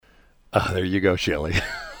There you go, Shelley.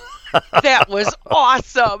 That was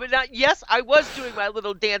awesome. And yes, I was doing my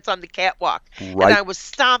little dance on the catwalk, and Right, I was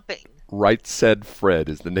stomping. right said Fred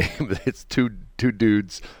is the name. It's two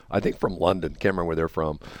dudes, I think from London. Can't remember where they're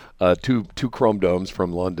from. Two chrome domes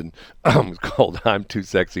from London. It's called "I'm Too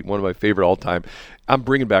Sexy." One of my favorite all time. I'm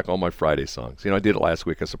bringing back all my Friday songs. I did it last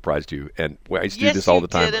week. I surprised you, and I used to do Yes, this all you the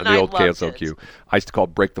time did, on and the I old loved it. KSOQ. I used to call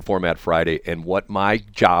it "Break the Format Friday," and what my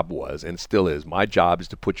job was, and still is, my job is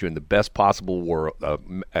to put you in the best possible world,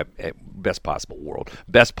 best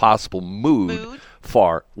possible mood Mood.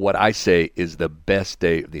 for what I say is the best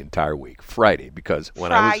day of the entire week, Friday. Because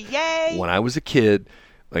Friday. when I was a kid,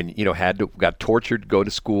 and got tortured to go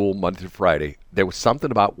to school Monday through Friday, there was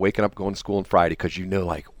something about waking up going to school on Friday because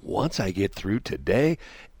like once I get through today,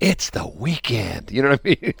 it's the weekend. You know what I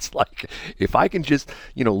mean? It's like if I can just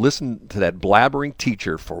listen to that blabbering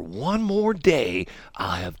teacher for one more day,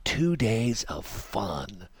 I'll have 2 days of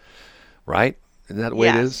fun, right? Isn't that the way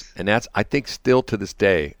it is? Yes. And that's, I think, still to this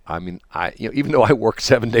day. I mean, even though I work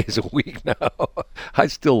 7 days a week now, I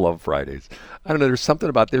still love Fridays. I don't know.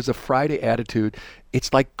 There's a Friday attitude.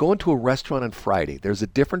 It's like going to a restaurant on Friday. There's a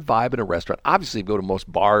different vibe in a restaurant. Obviously, you go to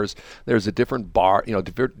most bars. There's a different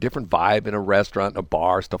different vibe in a restaurant, a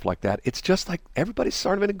bar, stuff like that. It's just like everybody's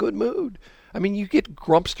sort of in a good mood. I mean, you get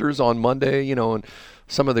grumpsters on Monday, and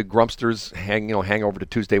some of the grumpsters hang over to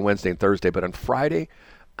Tuesday, Wednesday, and Thursday. But on Friday,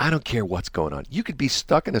 I don't care what's going on. You could be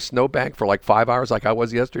stuck in a snowbank for like 5 hours like I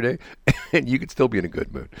was yesterday, and you could still be in a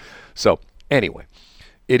good mood. So anyway,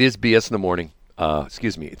 it is BS in the morning. It's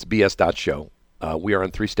BS.show. We are on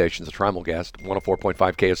 3 stations, the Trimulgast, 104.5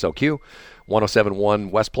 KSOQ,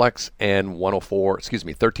 107.1 Westplex, and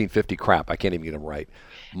 1350 crap. I can't even get them right.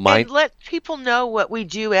 And let people know what we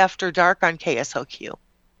do after dark on KSOQ.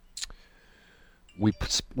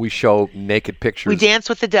 We show naked pictures. We dance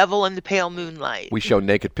with the devil in the pale moonlight. We show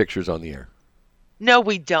naked pictures on the air. No,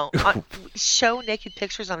 we don't. Show naked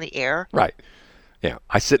pictures on the air? Right. Yeah.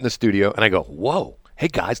 I sit in the studio and I go, whoa, hey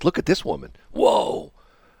guys, look at this woman. Whoa.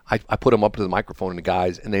 I put them up to the microphone and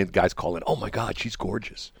then the guys call in, oh my God, she's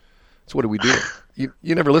gorgeous. So what do we do?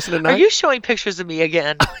 You never listen at night? Are you showing pictures of me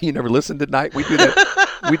again? You never listened at night? We do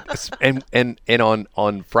that. and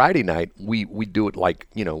on Friday night we do it like,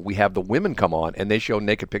 we have the women come on and they show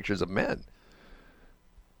naked pictures of men.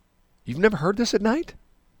 You've never heard this at night?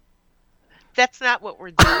 That's not what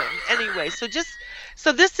we're doing. Anyway, so this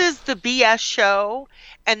is the BS show,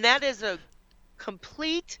 and that is a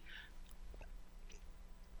complete.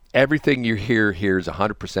 Everything you hear here is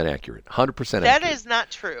 100% accurate. 100% accurate. That is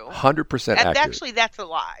not true. 100% accurate. Actually, that's a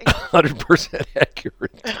lie. 100%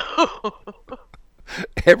 accurate.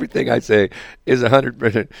 Everything I say is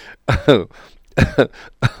 100%.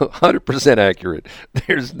 100% accurate.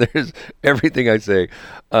 There's everything I say.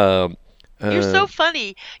 You're so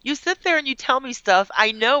funny. You sit there and you tell me stuff.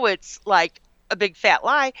 I know it's like a big fat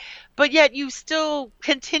lie, but yet you still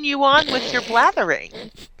continue on with your blathering.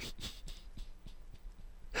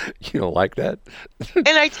 You don't like that? And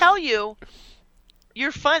I tell you,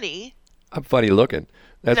 you're funny. I'm funny looking.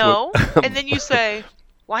 No. And then you say,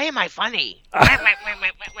 why am I funny?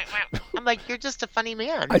 I'm like, you're just a funny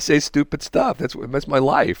man. I say stupid stuff. That's my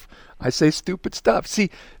life. I say stupid stuff. See.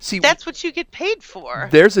 That's what you get paid for.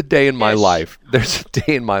 There's a day in my life. There's a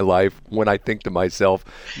day in my life when I think to myself,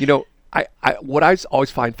 what I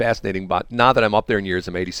always find fascinating about, now that I'm up there in years,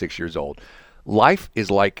 I'm 86 years old, life is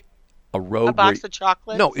like a road. A box of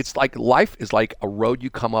chocolates? No, it's like life is like a road you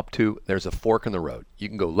come up to. There's a fork in the road. You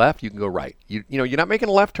can go left, you can go right. You're not making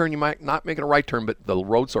a left turn, you might not making a right turn, but the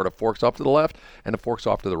road sort of forks off to the left and it forks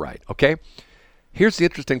off to the right. Okay? Here's the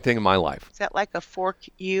interesting thing in my life. Is that like a fork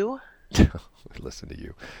you? Listen to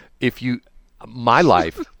you. My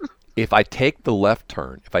life, if I take the left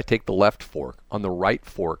turn, if I take the left fork, on the right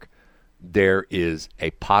fork, there is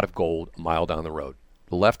a pot of gold a mile down the road.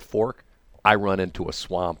 The left fork, I run into a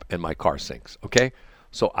swamp and my car sinks. Okay?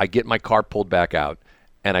 So I get my car pulled back out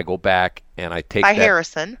and I go back and I take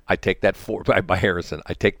Harrison. I take that fork by Harrison.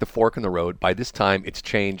 I take the fork in the road. By this time it's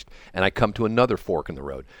changed and I come to another fork in the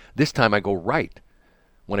road. This time I go right.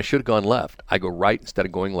 When I should have gone left, I go right instead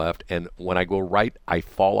of going left. And when I go right, I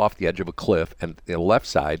fall off the edge of a cliff. And the left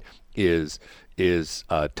side is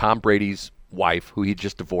Tom Brady's wife, who he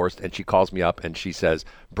just divorced. And she calls me up and she says,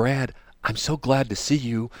 Brad, I'm so glad to see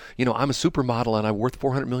you. I'm a supermodel and I'm worth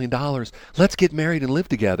 $400 million. Let's get married and live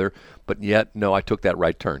together. But yet, no, I took that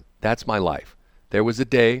right turn. That's my life. There was a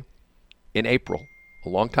day in April, a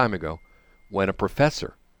long time ago, when a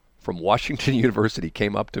professor from Washington University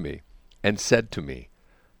came up to me and said to me,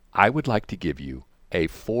 I would like to give you a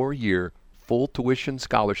 4-year full tuition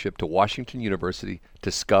scholarship to Washington University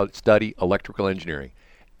to study electrical engineering.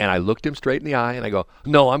 And I looked him straight in the eye and I go,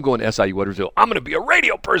 no, I'm going to SIU Edwardsville. I'm going to be a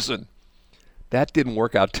radio person. That didn't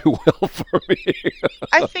work out too well for me.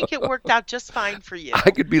 I think it worked out just fine for you. I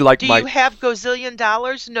could be like Do you have gazillion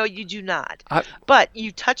dollars? No, you do not. But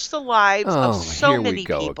you touch the lives of so many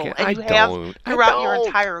people, again. and you have throughout your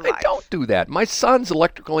entire life. I don't do that. My son's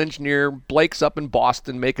electrical engineer. Blake's up in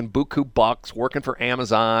Boston making buku bucks, working for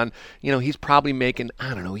Amazon. He's probably making,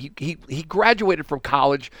 I don't know, he graduated from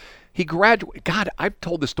college. God, I've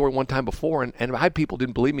told this story one time before, and I had people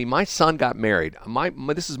didn't believe me. My son got married.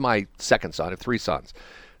 This is my second son. I have 3 sons.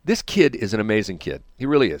 This kid is an amazing kid. He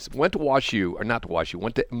really is. Went to went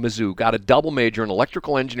to Mizzou, got a double major in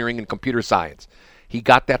electrical engineering and computer science. He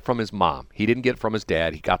got that from his mom. He didn't get it from his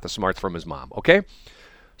dad. He got the smarts from his mom, okay?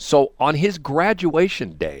 So on his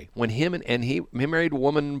graduation day, when he married a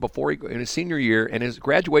woman in his senior year, and his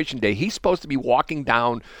graduation day, he's supposed to be walking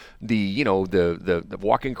down the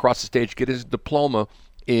walking across the stage to get his diploma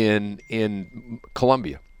in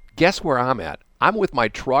Columbia. Guess where I'm at? I'm with my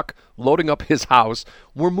truck loading up his house.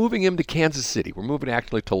 We're moving him to Kansas City. We're moving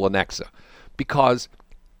actually to Lenexa because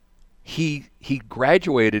he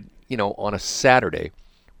graduated, on a Saturday.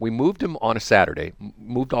 We moved him on a Saturday,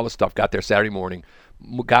 moved all the stuff, got there Saturday morning,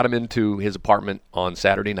 got him into his apartment on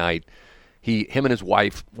Saturday night. Him and his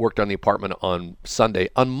wife worked on the apartment on Sunday.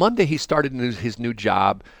 On Monday, he started his new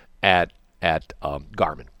job at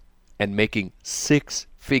Garmin and making 6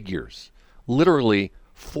 figures. Literally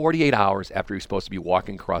 48 hours after he was supposed to be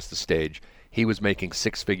walking across the stage, he was making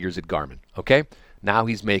 6 figures at Garmin, okay? Now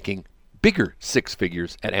he's making bigger 6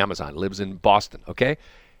 figures at Amazon, lives in Boston, okay?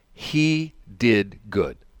 He did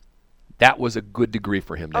good. That was a good degree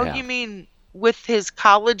for him to have. Oh, you mean with his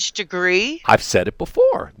college degree? I've said it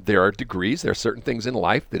before. There are degrees. There are certain things in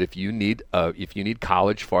life that if you need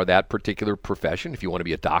college for that particular profession, if you want to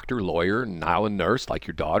be a doctor, lawyer, and now a nurse like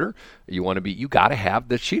your daughter, you got to have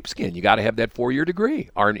the sheepskin. You got to have that 4-year degree.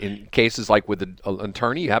 Or in cases like with an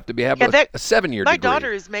attorney, you have to have a 7-year degree. My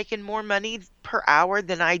daughter is making more money per hour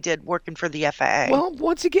than I did working for the FAA. Well,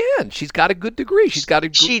 once again, she's got a good degree.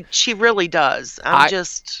 She really does.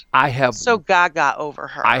 I have so gaga over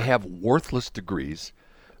her. I have worthless degrees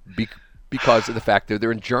because of the fact that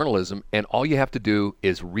they're in journalism, and all you have to do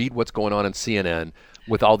is read what's going on in CNN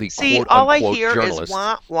with all the quote all I unquote hear journalists. Is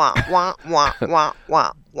wah wah wah wah wah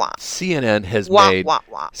wah wah. CNN has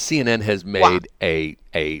made a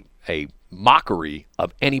mockery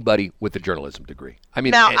of anybody with a journalism degree.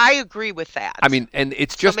 I agree with that. And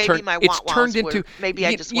it's just turned into maybe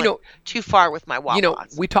I just went too far with my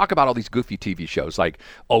wah-wahs. We talk about all these goofy TV shows like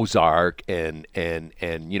Ozark and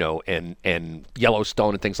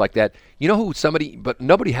Yellowstone and things like that. But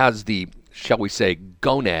nobody has the, shall we say,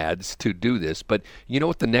 gonads to do this. But you know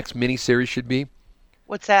what the next miniseries should be?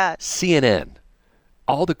 What's that? CNN.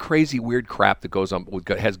 All the crazy, weird crap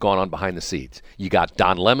that has gone on behind the scenes. You got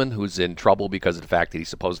Don Lemon, who's in trouble because of the fact that he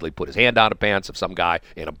supposedly put his hand down the pants of some guy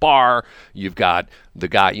in a bar. You've got the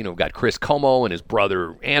guy, got Chris Como and his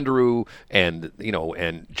brother Andrew, and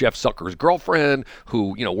Jeff Zucker's girlfriend,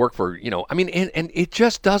 who work for and it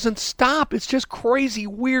just doesn't stop. It's just crazy,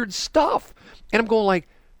 weird stuff. And I'm going like,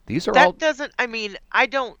 these are all. I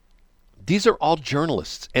don't. These are all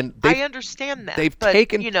journalists, and I understand that.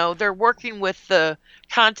 They're working with the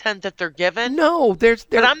content that they're given. No, but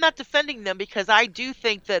I'm not defending them because I do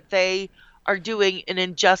think that they are doing an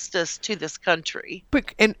injustice to this country.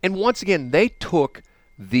 But and once again, they took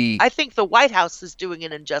I think the White House is doing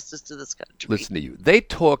an injustice to this country. Listen to you. They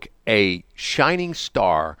took a shining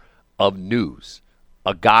star of news,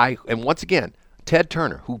 a guy, and once again, Ted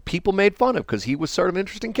Turner, who people made fun of because he was sort of an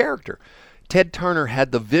interesting character. Ted Turner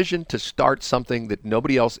had the vision to start something that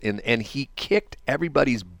nobody else and he kicked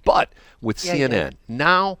everybody's butt with CNN.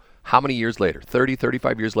 Now, how many years later? 30,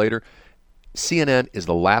 35 years later, CNN is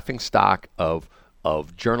the laughing stock of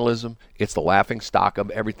journalism. It's the laughing stock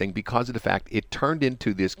of everything because of the fact it turned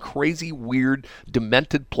into this crazy, weird,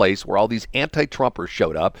 demented place where all these anti-Trumpers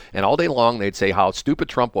showed up, and all day long they'd say how stupid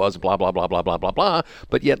Trump was, blah, blah, blah, blah, blah, blah, blah.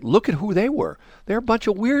 But yet, look at who they were. They're a bunch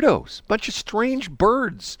of weirdos, a bunch of strange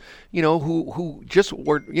birds, who just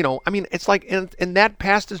were, it's like, and that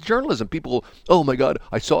passed as journalism. People, oh my God,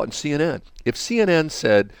 I saw it in CNN. If CNN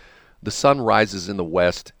said the sun rises in the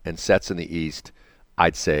west and sets in the east,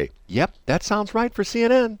 I'd say, yep, that sounds right for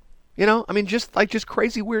CNN. Just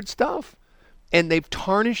crazy weird stuff. And they've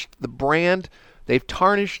tarnished the brand. They've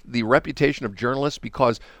tarnished the reputation of journalists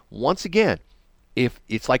because, once again, if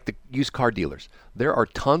it's like the used car dealers, there are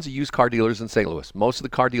tons of used car dealers in St. Louis. Most of the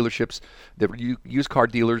car dealerships, the used car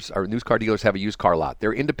dealers or used car dealers have a used car lot.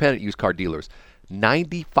 They're independent used car dealers.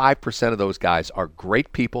 95% of those guys are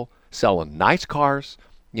great people selling nice cars.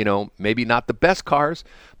 Maybe not the best cars,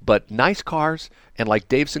 But nice cars, and like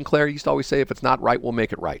Dave Sinclair used to always say, if it's not right, we'll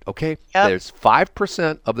make it right. Okay? Yep. There's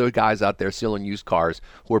 5% of those guys out there selling used cars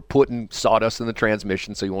who are putting sawdust in the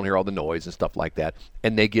transmission so you won't hear all the noise and stuff like that.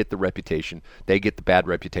 And they get the reputation. They get the bad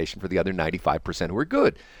reputation for the other 95% who are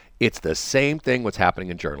good. It's the same thing what's happening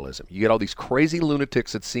in journalism. You get all these crazy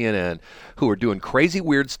lunatics at CNN who are doing crazy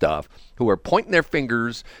weird stuff, who are pointing their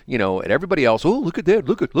fingers, at everybody else. Oh, look at that.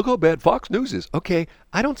 Look how bad Fox News is. Okay,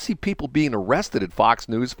 I don't see people being arrested at Fox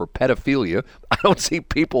News for pedophilia. I don't see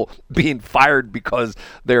people being fired because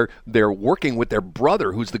they're working with their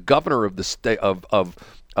brother, who's the governor of the state of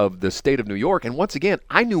the state of New York. And once again,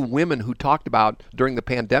 I knew women who talked about during the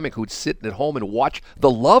pandemic who'd sit at home and watch the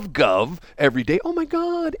Love Gov every day. Oh my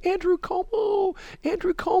God, Andrew Cuomo,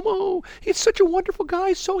 he's such a wonderful guy,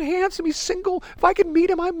 he's so handsome, he's single. If I could meet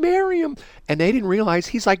him, I'd marry him. And they didn't realize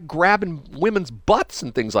he's like grabbing women's butts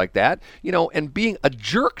and things like that, and being a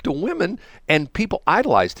jerk to women, and people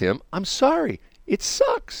idolized him. I'm sorry, it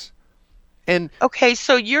sucks. And okay,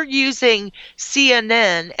 so you're using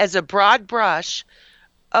CNN as a broad brush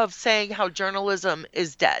of saying how journalism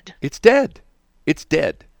is dead. It's dead. It's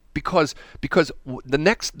dead because the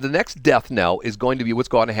next death knell is going to be what's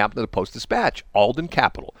going to happen to the Post-Dispatch, Alden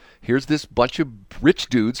Capital. Here's this bunch of rich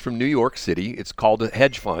dudes from New York City. It's called a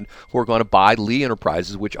hedge fund who are going to buy Lee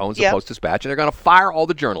Enterprises, which owns the Post-Dispatch, and they're going to fire all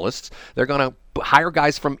the journalists. They're going to hire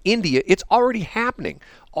guys from India. It's already happening.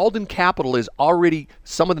 Alden Capital is already,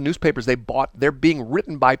 some of the newspapers they bought, they're being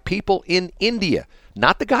written by people in India,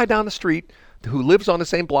 not the guy down the street who lives on the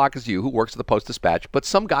same block as you, who works at the Post-Dispatch, but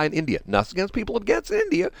some guy in India. Nothing against people against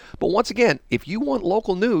India, but once again, if you want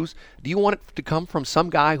local news, do you want it to come from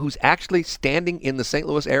some guy who's actually standing in the St.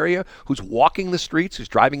 Louis area, who's walking the streets, who's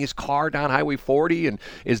driving his car down Highway 40 and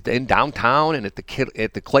is in downtown and at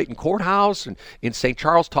the Clayton Courthouse and in St.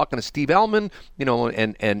 Charles talking to Steve Ellman,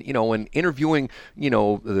 and interviewing,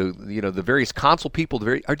 the various consul people,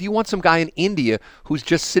 or do you want some guy in India who's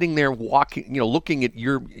just sitting there walking, looking at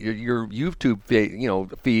your YouTube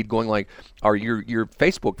feed going like, or your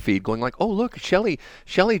Facebook feed going like, oh look, Shelley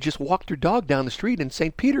just walked her dog down the street in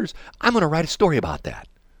St. Peter's. I'm going to write a story about that.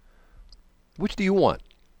 Which do you want?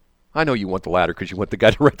 I know you want the latter because you want the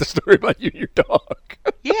guy to write the story about you and your dog.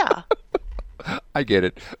 Yeah. I get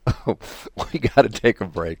it. We got to take a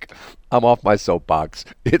break. I'm off my soapbox.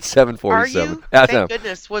 It's 7:47. Are you? Thank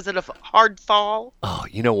goodness. Was it a hard fall? Oh,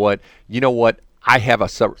 you know what? I have a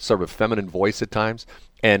sort of feminine voice at times.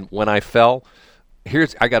 And when I fell,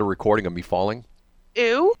 I got a recording of me falling.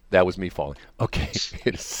 Ew. That was me falling. Okay.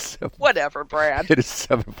 It is whatever, Brad. It is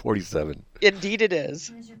 7:47. Indeed it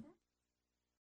is.